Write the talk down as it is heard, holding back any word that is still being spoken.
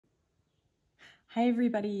Hi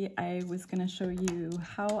everybody, I was going to show you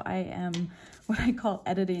how I am what I call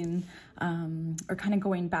editing or kind of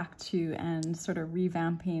going back to and sort of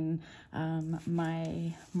revamping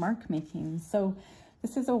my mark making. So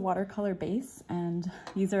this is a watercolor base, and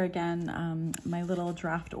these are again my little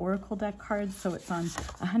draft oracle deck cards. So it's on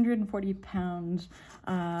 140-pound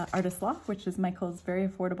artist loft, which is Michael's very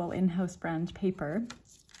affordable in-house brand paper.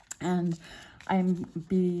 And I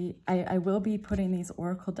will be putting these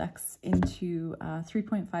oracle decks into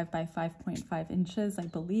 3.5 by 5.5 inches, I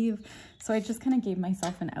believe. So I just kind of gave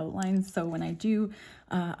myself an outline. So when I do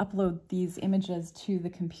upload these images to the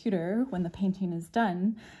computer, when the painting is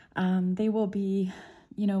done, they will be,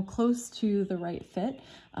 you know, close to the right fit,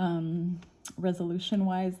 resolution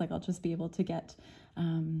wise. Like I'll just be able to get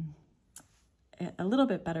a little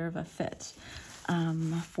bit better of a fit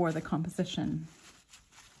for the composition.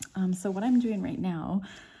 So what I'm doing right now,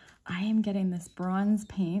 I am getting this bronze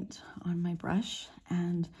paint on my brush,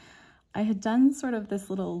 and I had done sort of this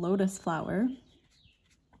little lotus flower,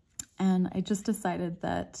 and I just decided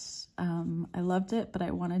that I loved it, but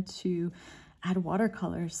I wanted to add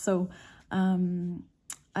watercolor. So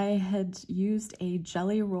I had used a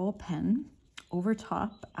jelly roll pen over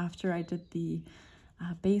top after I did the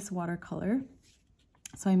base watercolor.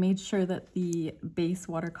 So I made sure that the base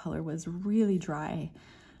watercolor was really dry.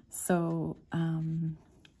 So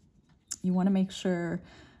you want to make sure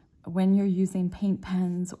when you're using paint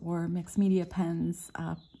pens or mixed media pens,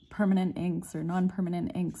 permanent inks or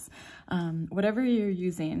non-permanent inks, whatever you're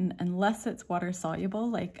using, unless it's water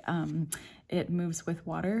soluble, like it moves with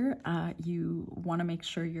water, you want to make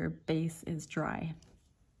sure your base is dry.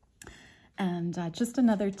 And just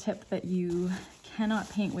another tip, that you cannot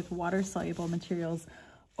paint with water soluble materials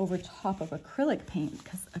over top of acrylic paint,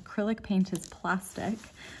 because acrylic paint is plastic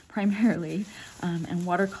primarily, and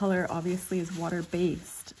watercolor obviously is water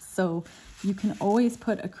based. So you can always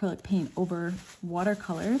put acrylic paint over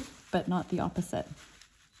watercolor, but not the opposite.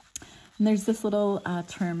 And there's this little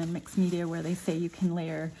term in mixed media where they say you can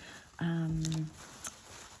layer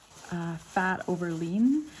fat over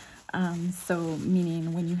lean. So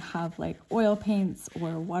meaning when you have like oil paints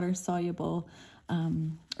or water soluble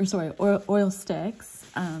oil sticks,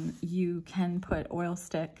 you can put oil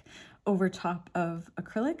stick over top of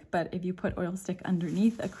acrylic, but if you put oil stick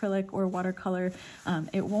underneath acrylic or watercolor,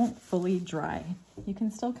 it won't fully dry. You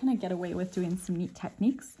can still kind of get away with doing some neat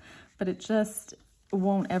techniques, but it just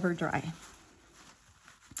won't ever dry.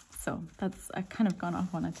 So I've kind of gone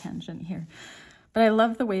off on a tangent here, but I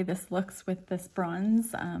love the way this looks with this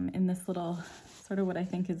bronze in this little sort of what I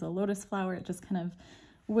think is a lotus flower. It just kind of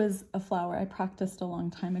was a flower I practiced a long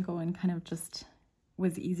time ago and kind of just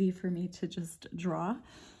was easy for me to just draw.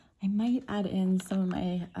 I might add in some of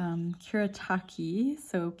my Kuretake,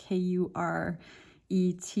 so Kuretake,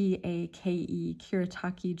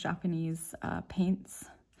 Kuretake Japanese paints,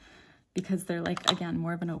 because they're like, again,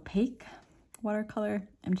 more of an opaque watercolor.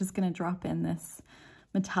 I'm just going to drop in this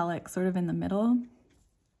metallic sort of in the middle,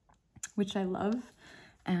 which I love.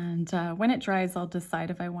 And when it dries, I'll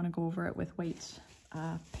decide if I want to go over it with white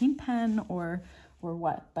paint pen or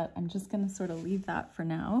what, but I'm just going to sort of leave that for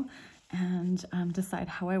now and decide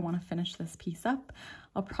how I want to finish this piece up.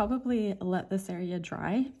 I'll probably let this area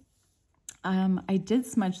dry. I did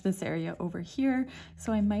smudge this area over here,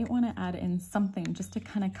 so I might want to add in something just to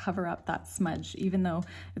kind of cover up that smudge, even though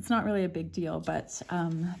it's not really a big deal, but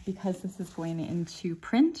because this is going into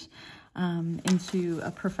print, into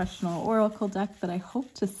a professional oracle deck that I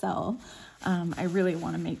hope to sell, I really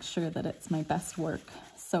want to make sure that it's my best work.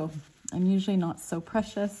 So I'm usually not so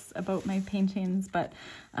precious about my paintings, but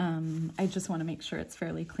I just want to make sure it's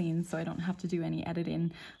fairly clean so I don't have to do any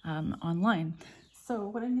editing online. So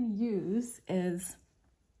what I'm going to use is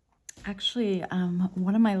actually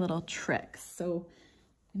one of my little tricks. So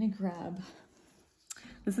I'm going to grab,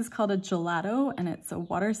 this is called a gelato, and it's a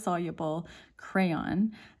water-soluble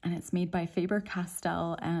crayon, and it's made by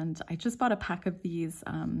Faber-Castell, and I just bought a pack of these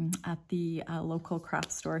at the local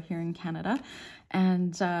craft store here in Canada,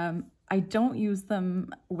 and I don't use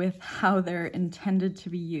them with how they're intended to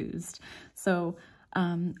be used. So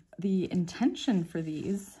the intention for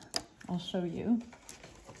these, I'll show you.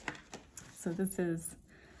 So this is,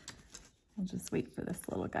 I'll just wait for this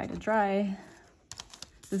little guy to dry.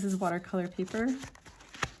 This is watercolor paper.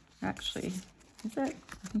 Actually, is it?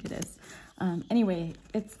 I think it is. Anyway,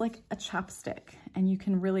 it's like a chapstick, and you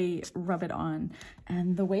can really rub it on.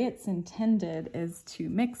 And the way it's intended is to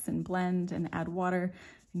mix and blend and add water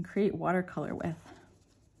and create watercolor with.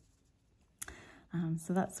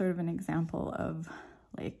 So that's sort of an example of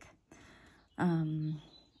like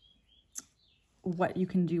what you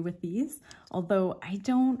can do with these, although I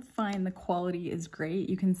don't find the quality is great.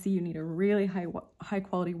 You can see you need a really high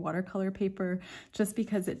quality watercolor paper just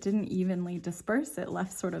because it didn't evenly disperse. It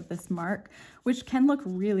left sort of this mark, which can look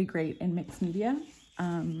really great in mixed media.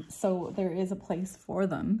 So there is a place for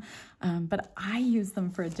them, but I use them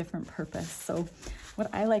for a different purpose. So what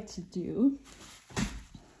I like to do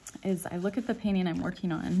is I look at the painting I'm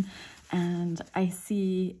working on and I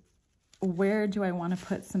see, where do I want to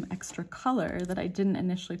put some extra color that I didn't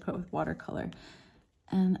initially put with watercolor?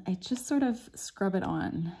 And I just sort of scrub it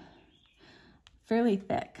on fairly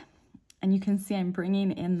thick. And you can see I'm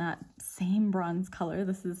bringing in that same bronze color.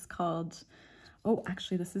 This is called, oh,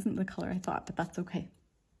 actually this isn't the color I thought, but that's okay.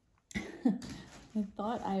 I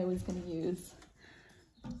thought I was going to use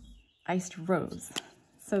iced rose.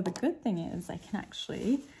 So the good thing is I can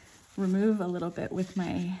actually remove a little bit with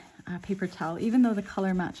my paper towel, even though the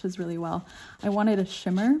color matches really well. I wanted a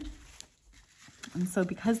shimmer. And so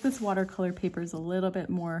because this watercolor paper is a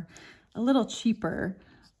little cheaper,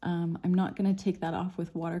 I'm not going to take that off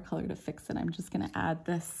with watercolor to fix it. I'm just going to add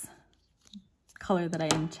this color that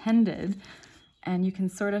I intended. And you can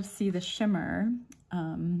sort of see the shimmer. What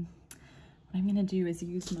I'm going to do is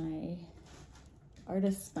use my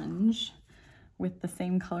artist sponge with the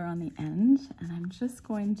same color on the end, and I'm just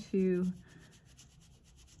going to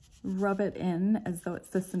rub it in as though it's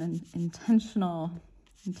just an intentional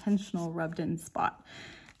rubbed in spot.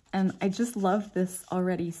 And I just love this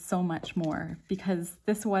already so much more because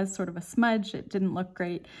this was sort of a smudge. It didn't look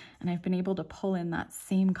great, and I've been able to pull in that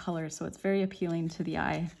same color, so it's very appealing to the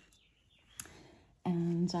eye.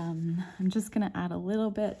 And I'm just gonna add a little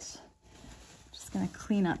bit, just gonna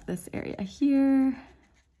clean up this area here,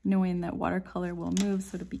 knowing that watercolor will move,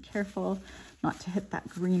 so to be careful not to hit that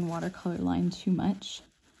green watercolor line too much.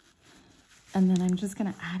 And then I'm just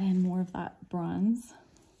gonna add in more of that bronze.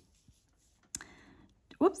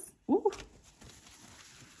 Whoops, ooh.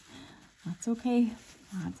 That's okay,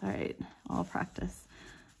 that's all right, I'll practice.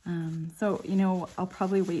 So, you know, I'll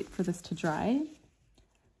probably wait for this to dry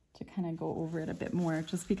to kind of go over it a bit more,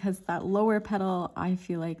 just because that lower petal I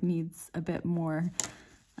feel like needs a bit more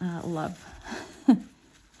love.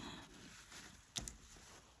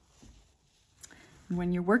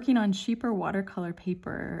 When you're working on cheaper watercolor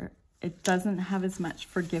paper, it doesn't have as much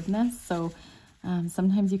forgiveness, so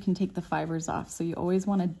sometimes you can take the fibers off. So you always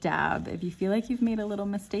want to dab. If you feel like you've made a little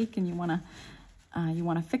mistake and you want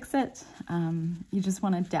to fix it, you just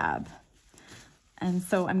want to dab. And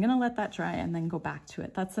so I'm going to let that dry and then go back to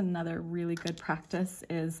it. That's another really good practice,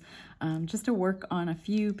 is just to work on a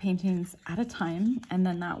few paintings at a time, and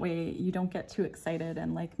then that way you don't get too excited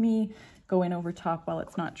and, like me, go in over top while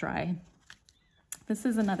it's not dry. This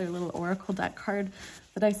is another little oracle deck card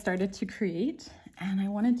that I started to create, and I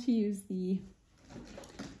wanted to use the,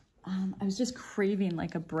 I was just craving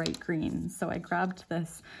like a bright green. So I grabbed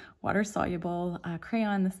this water-soluble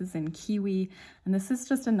crayon. This is in Kiwi, and this is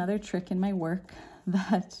just another trick in my work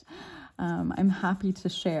that I'm happy to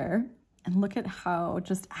share. And look at how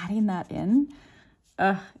just adding that in,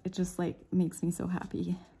 it just like makes me so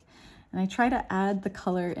happy. And I try to add the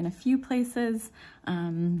color in a few places,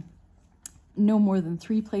 no more than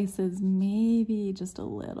 3 places, maybe just a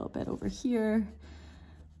little bit over here,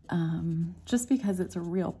 just because it's a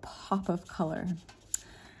real pop of color.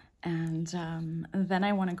 And then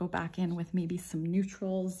I want to go back in with maybe some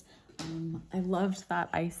neutrals. I loved that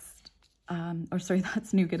iced,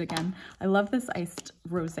 that's nougat again. I love this iced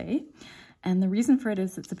rosé. And the reason for it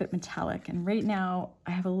is it's a bit metallic. And right now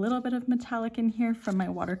I have a little bit of metallic in here from my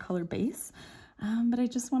watercolor base. But I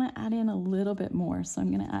just want to add in a little bit more. So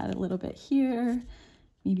I'm going to add a little bit here,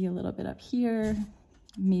 maybe a little bit up here,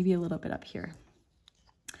 maybe a little bit up here.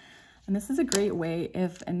 And this is a great way,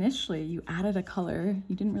 if initially you added a color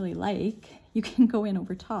you didn't really like, you can go in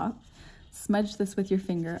over top, smudge this with your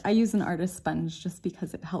finger. I use an artist sponge just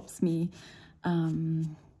because it helps me.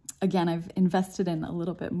 Again, I've invested in a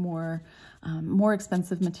little bit more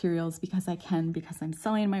expensive materials because I'm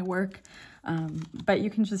selling my work. But you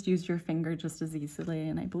can just use your finger just as easily,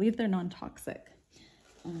 and I believe they're non-toxic.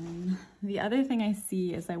 The other thing I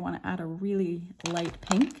see is I want to add a really light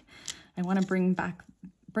pink. I want to bring back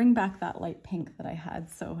that light pink that I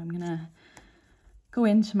had. So I'm going to go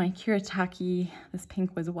into my Kuretake. This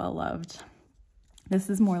pink was well loved. This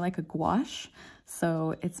is more like a gouache,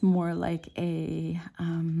 so it's more like a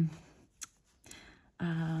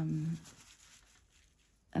an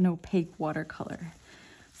opaque watercolor.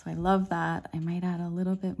 So I love that. I might add a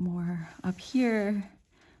little bit more up here,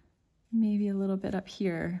 maybe a little bit up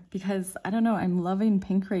here, because I don't know, I'm loving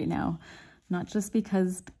pink right now. Not just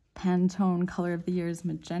because Pantone color of the year is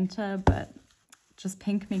magenta, but just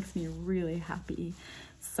pink makes me really happy.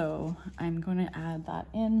 So I'm going to add that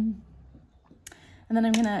in. And then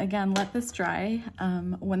I'm gonna, again, let this dry.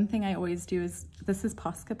 One thing I always do is, this is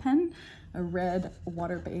Posca pen, a red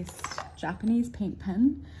water-based Japanese paint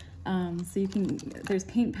pen. So you can, there's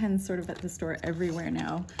paint pens sort of at the store everywhere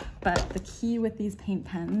now, but the key with these paint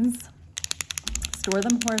pens, store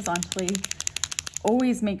them horizontally.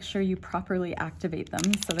 Always make sure you properly activate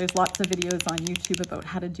them. So there's lots of videos on YouTube about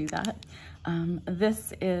how to do that.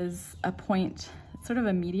 This is a point, sort of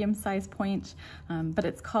a medium-sized point, but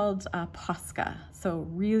it's called Posca. So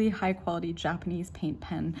really high quality Japanese paint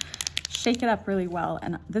pen. Shake it up really well.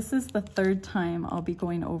 And this is the third time I'll be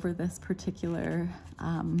going over this particular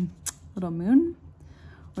little moon,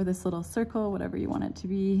 or this little circle, whatever you want it to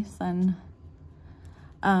be, sun.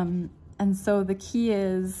 And so the key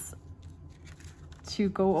is to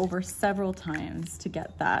go over several times to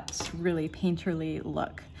get that really painterly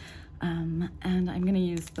look. And I'm gonna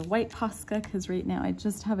use the white Posca because right now I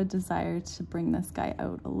just have a desire to bring this guy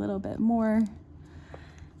out a little bit more.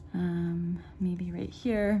 Maybe right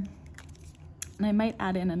here. And I might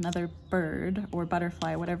add in another bird or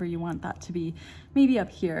butterfly, whatever you want that to be, maybe up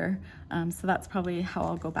here. So that's probably how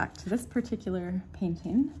I'll go back to this particular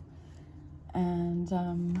painting.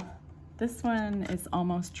 And this one is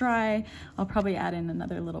almost dry. I'll probably add in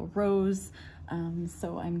another little rose.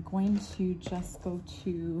 So I'm going to just go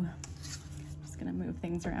to, I'm just gonna move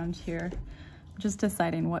things around here. I'm just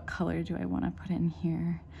deciding what color do I wanna put in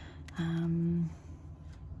here.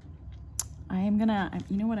 I am gonna,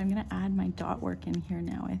 you know what, I'm gonna add my dot work in here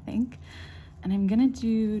now, I think. And I'm gonna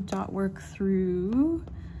do dot work through,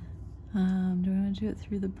 do I wanna do it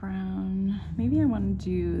through the brown? Maybe I wanna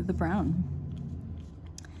do the brown.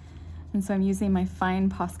 And so I'm using my fine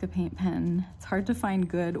Posca paint pen. It's hard to find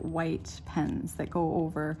good white pens that go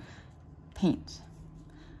over paint.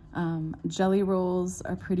 Jelly rolls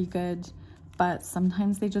are pretty good, but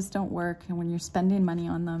sometimes they just don't work. And when you're spending money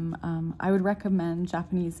on them, I would recommend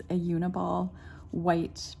Japanese a Uniball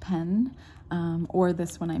white pen, or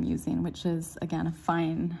this one I'm using, which is, again, a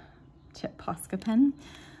fine tip Posca pen.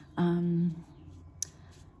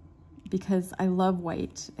 Because I love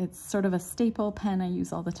white. It's sort of a staple pen I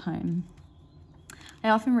use all the time. I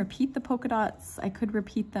often repeat the polka dots. I could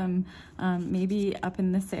repeat them maybe up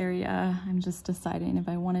in this area. I'm just deciding if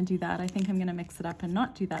I want to do that. I think I'm gonna mix it up and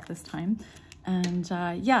not do that this time. And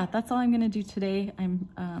yeah, that's all I'm gonna do today.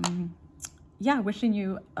 I'm yeah, wishing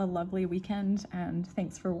you a lovely weekend and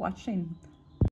thanks for watching.